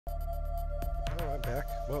back.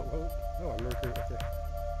 Whoa, whoa. Oh, I'm recruit. Okay.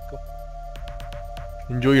 Cool.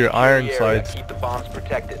 Enjoy your iron Area, sides. keep the bombs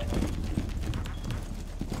protected. I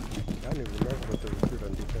don't even remember what the recruit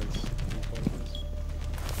on defense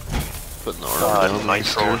was. Putting the arm down on the Nitro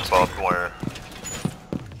stairs. is about where?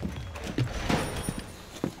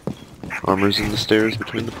 Armor's in the stairs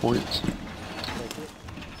between the points. Thank you.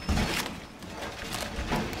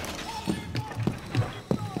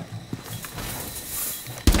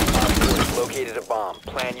 Located a bomb.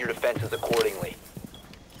 Plan your defenses accordingly.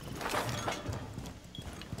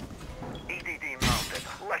 EDD mounted.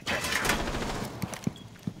 Let them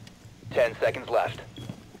 10 seconds left.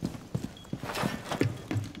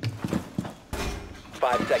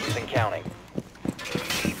 5 seconds and counting.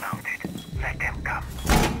 EDD mounted. Let them come.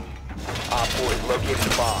 Op 4 is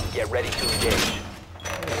located a bomb. Get ready to engage.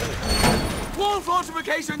 Wall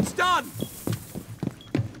fortifications done!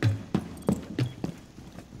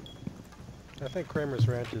 I think Kramer's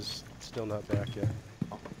ranch is still not back yet.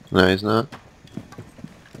 No, he's not.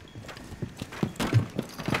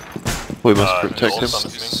 We must protect him.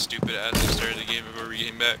 Something. Stupid ass at the start of the game before we get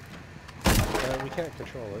him back. We can't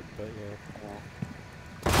control it, but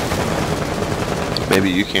yeah.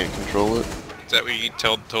 Maybe you can't control it. Is that what you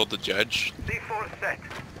told the judge? C4 set.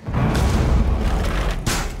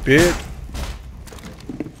 Bitch.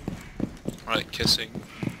 Or like kissing?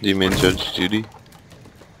 Do you mean Judge Judy?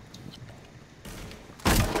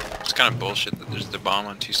 It's kind of bullshit that there's the bomb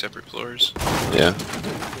on 2 separate floors. Yeah.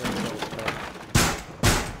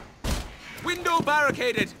 Window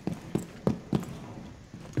barricaded!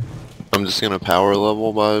 I'm just gonna power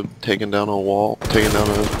level by taking down a wall, taking down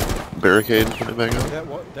a barricade and putting it back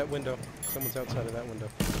up. That window. Someone's outside of that window.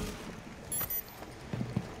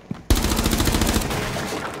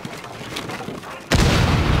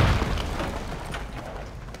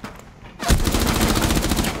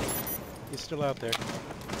 He's still out there.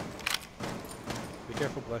 Be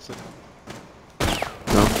careful, Blessed.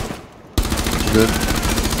 No. Good.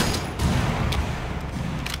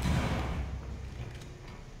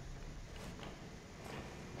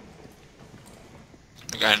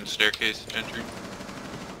 The guy in the staircase entering.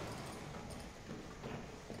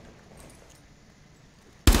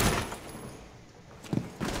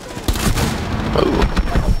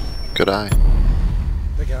 Oh. Good eye.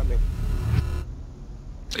 They got me.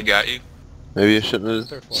 They got you? Maybe I shouldn't have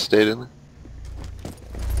Third floor. stayed in there.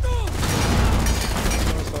 Oh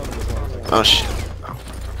Oh shit.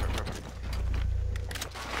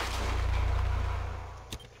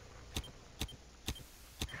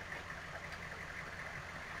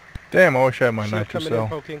 Damn, I wish I had my Shield nitro coming in, cell.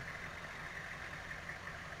 poking.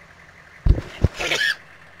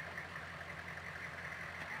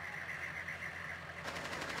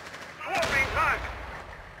 Swapping back.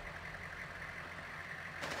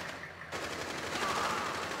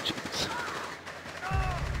 Jeez.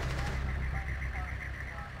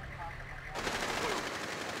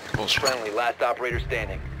 Bullshit. Friendly, last operator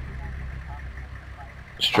standing.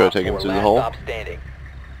 Just try to Op take him 4, through the last hole. op standing.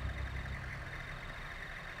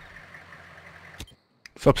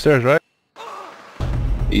 It's upstairs, right?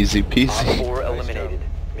 Easy Op peasy. 4 eliminated.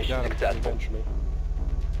 Mission Got him. successful. Avenged me.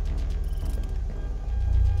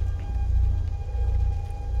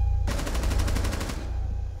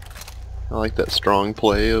 I like that strong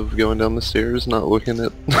play of going down the stairs, not looking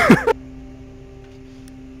at...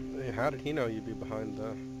 Hey, how did he know you'd be behind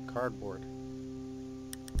the cardboard?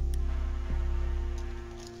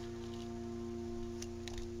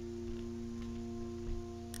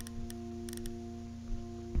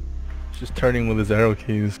 Just turning with his arrow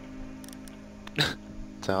keys.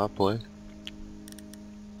 That's how I play.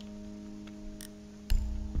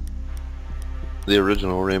 The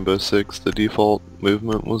original Rainbow Six, the default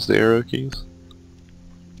movement was the arrow keys.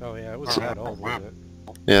 Oh yeah, it was that old, wasn't it?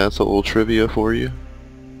 Yeah, that's a little trivia for you.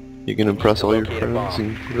 You can impress all your Locate a friends bomb.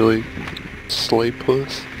 and really slay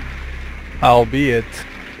puss. Albeit,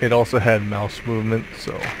 it also had mouse movement,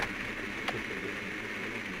 so...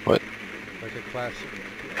 What? Like a classic.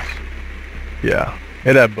 Yeah,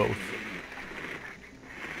 it had both.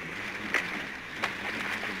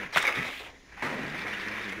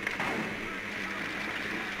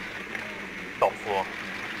 Top floor.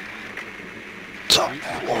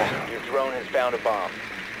 Your drone has found a bomb.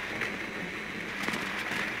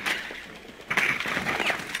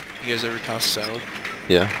 You guys ever toss salad?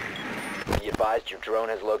 Yeah. Be advised your drone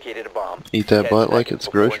has located a bomb. Eat that 10 butt like seconds it's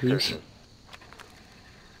before groceries. insertion.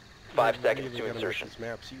 5 Yeah, seconds we to gotta make insertion. these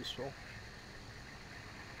maps useful.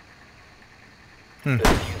 The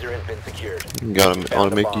diffuser has been secured. Gotta Found ought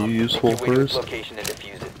to a make bomb. you useful Make your way to its first. location and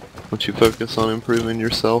defuse it. Once you focus on improving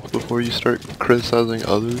yourself before you start criticizing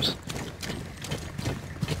others.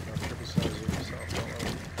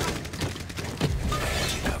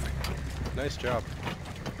 job.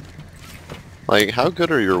 Like, how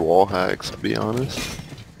good are your wall hacks, to be honest?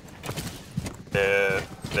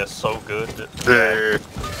 They're so good. Duh.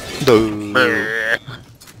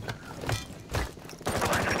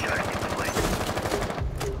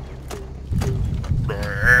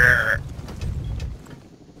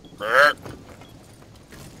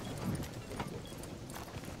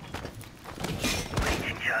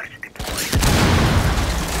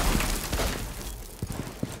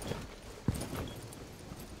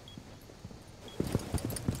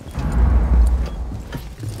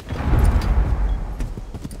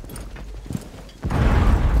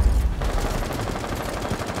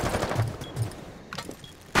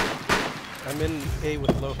 I'm in A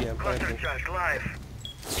with Lohi, I'm planting. Charge live.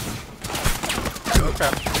 Oh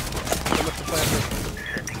crap. I'm at the planting.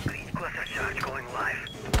 Setting green. Cluster charge going live.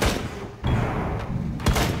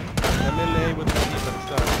 I'm in A with Lohi, but it's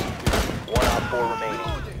not. One op 4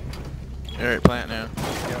 remaining. Alright, plant now.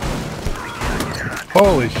 Yeah.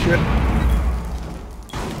 Holy shit.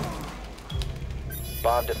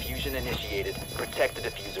 Bomb diffusion initiated. Protect the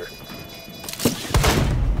diffuser.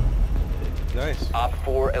 Nice. Op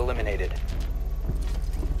 4 eliminated.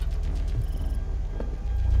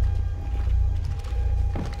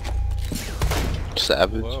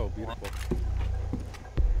 Savage. Whoa, beautiful.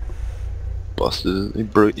 Busted.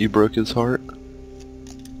 You broke his heart.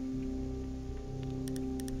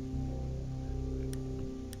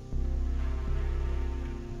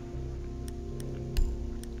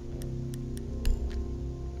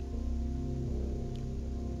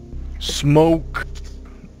 Smoke.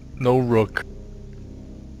 No rook.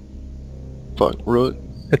 Fuck, Rook.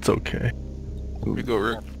 It's okay. We go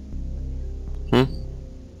Rook.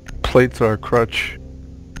 Plates are a crutch.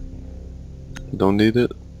 Don't need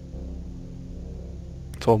it.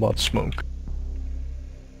 It's all about smoke.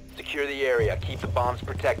 Secure the area. Keep the bombs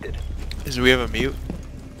protected. Do we have a mute?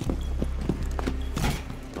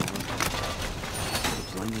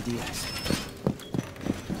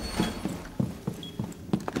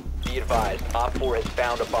 Be advised. Op 4 has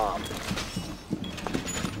found a bomb.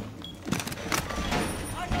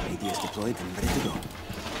 ADS deployed and ready to go.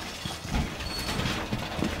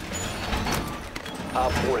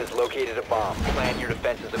 Op 4 has located a bomb. Plan your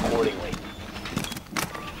defenses accordingly.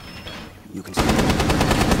 You can see.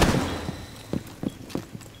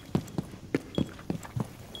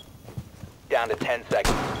 Down to 10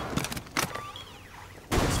 seconds.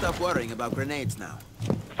 Stop worrying about grenades now.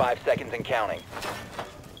 5 seconds and counting.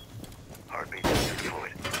 Heartbeat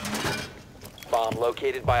fluid. Bomb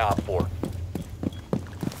located by Op 4.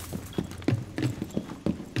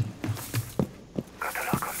 Got the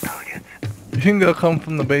lock on targets. You think they'll come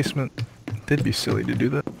from the basement? They'd be silly to do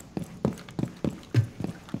that.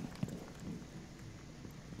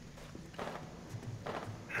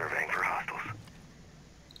 Surveying for hostiles.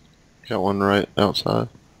 Got one right outside.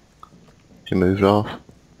 He moved off.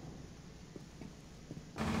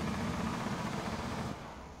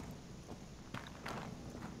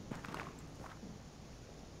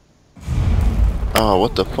 Oh,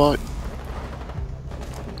 what the fuck?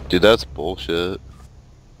 Dude, that's bullshit.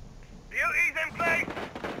 Beauty's in place.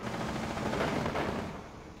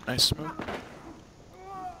 Nice smoke.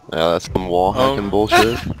 Yeah, that's some wall hacking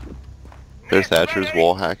bullshit. There's Thatcher's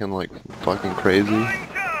wall hacking like fucking crazy. Calling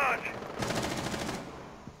charge.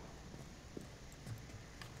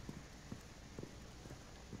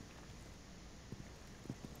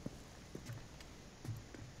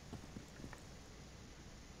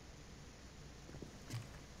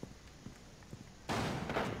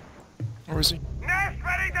 Where is he? Nest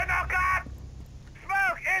ready to knock up.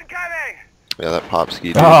 Smoke incoming. Yeah, that Popski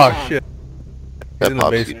dude. Oh shit. That in the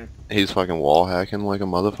Popski, basement. he's fucking wall hacking like a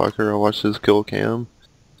motherfucker. I watched his kill cam.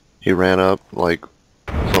 He ran up like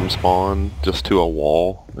from spawn just to a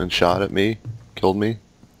wall and shot at me. Killed me.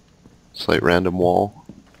 It's like random wall.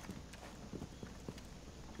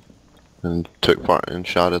 And took part and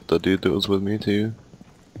shot at the dude that was with me too.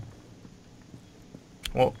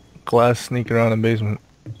 Well, glass sneaking around the basement.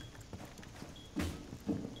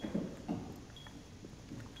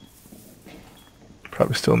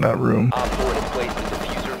 Probably still in that room. Op 4 has placed the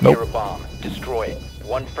diffuser Nope. near a bomb. Destroy it.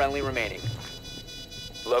 One friendly remaining.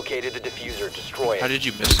 Located the diffuser. Destroy How it. did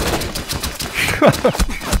you miss it?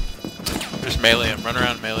 There's melee him. Run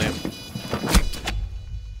around, melee him.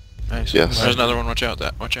 Nice. Yes. There's another one. Watch out.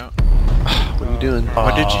 That. Watch out. What are you doing?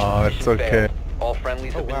 What did you- Oh, it's Mission okay. failed. All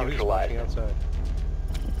friendlies Oh have been wow, he's neutralized. walking outside.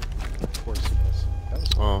 Of course he was. That was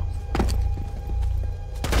Oh.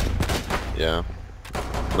 Yeah.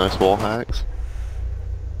 Nice wall hacks.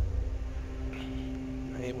 I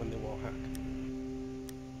hate when they wall hack.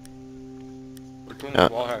 We're doing Yeah.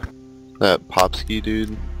 the wall hack. That Popsky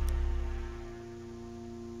dude.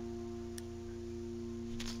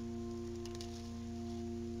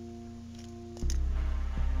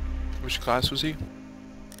 Which class was he?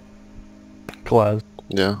 Class.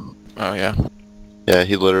 Yeah. Oh yeah. Yeah,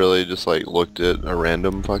 he literally just like looked at a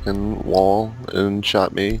random fucking wall and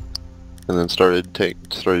shot me, and then started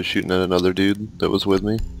shooting at another dude that was with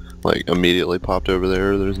me. Like immediately popped over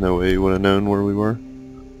there. There's no way he would have known where we were.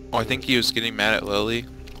 Oh, I think he was getting mad at Lily.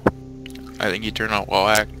 I think he turned on wall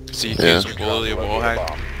hack because he Yeah. accused Lily of wall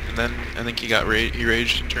hack, and then I think he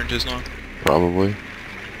raged and turned his on. Probably.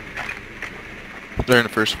 They're in the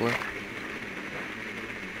first floor.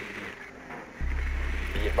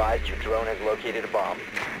 Be advised your drone has located a bomb.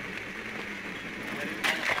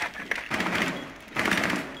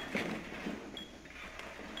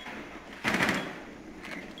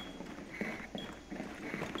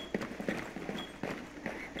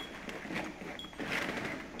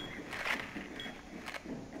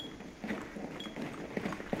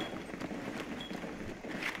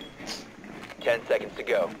 Ten seconds to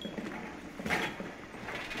go.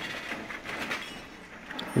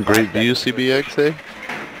 Great view, CBXA.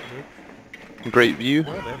 Great view.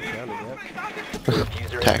 Well, they haven't found it yet. The diffuser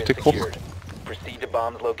has been Tactical. secured. Proceed to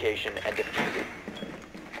bomb's location and defuse it.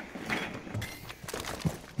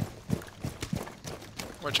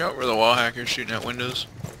 Watch out for the wall hackers shooting at windows.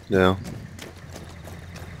 Yeah.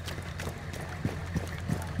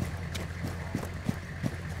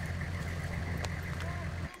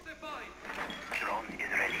 Drone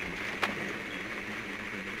is ready.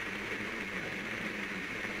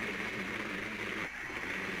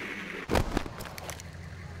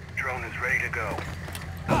 Drone is ready to go.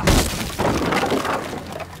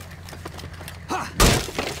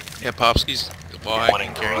 Yeah, Popsky's wall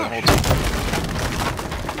hacking carrying the whole team.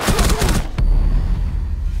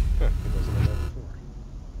 Huh, he wasn't in there before.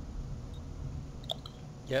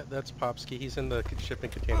 Yeah, that's Popsky. He's in the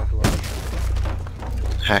shipping container garage.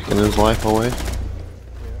 Hacking his life away. Yeah.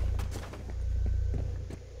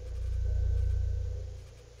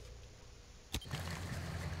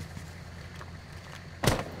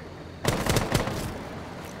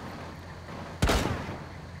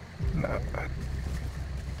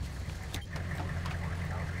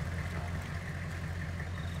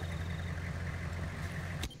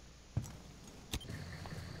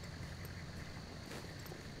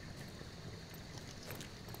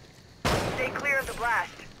 Stay clear of the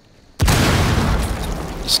blast.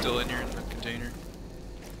 He's still in here in the container.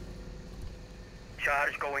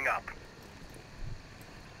 Charge going up.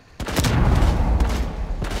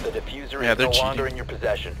 The diffuser Yeah, is they're no longer cheating. in your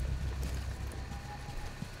possession.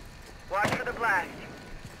 Watch for the blast.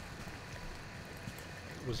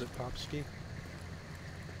 Was it Popsky?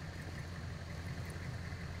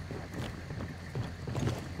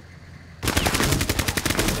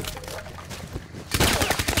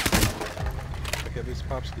 Okay, at least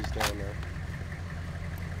Popsky's down there.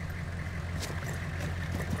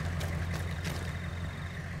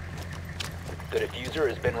 The diffuser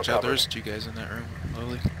has been Watch out, recovered. there's two guys in that room,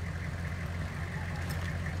 Lily.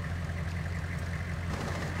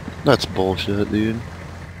 That's bullshit, dude.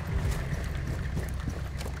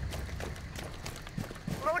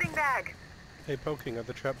 Loading bag. Hey, Poking, are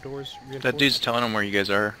the trapdoors reinforced? That dude's telling him where you guys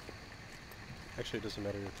are. Actually, it doesn't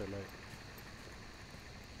matter if they're not.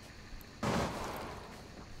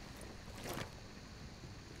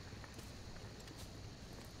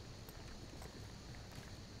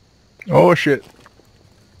 Oh shit.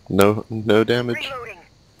 No damage. Reloading.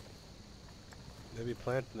 Maybe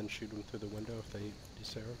plant and then shoot them through the window if they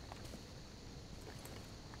desarm.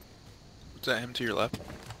 Is that him to your left?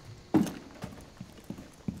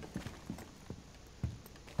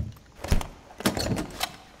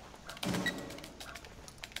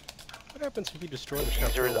 What happens if you destroy the Diffuser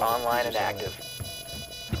trapdoor? is while the online and diffuser's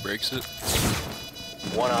active. Who breaks it?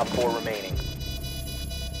 One op 4 remaining.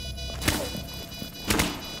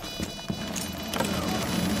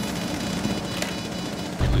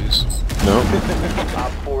 You lose. No.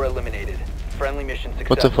 Op 4 eliminated. Friendly mission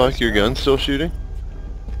successful. What the fuck? Your gun's still shooting?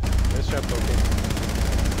 Nice job, Poking.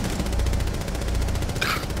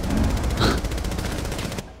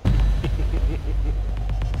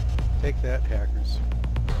 Take that, hackers.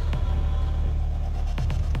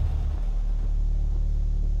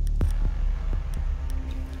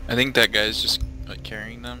 I think that guy's just like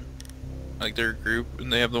carrying them. Like their group,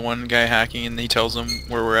 and they have the one guy hacking and he tells them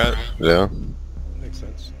where we're at. Yeah. Makes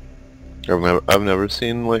sense. I've never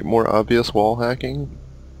seen like more obvious wall hacking.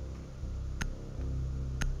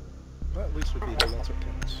 Well, at least with beating, that's what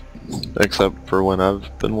counts. Except for when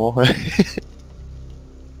I've been wall hacking.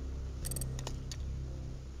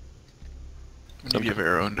 Maybe you have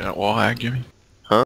arrow and wall hack, Jimmy.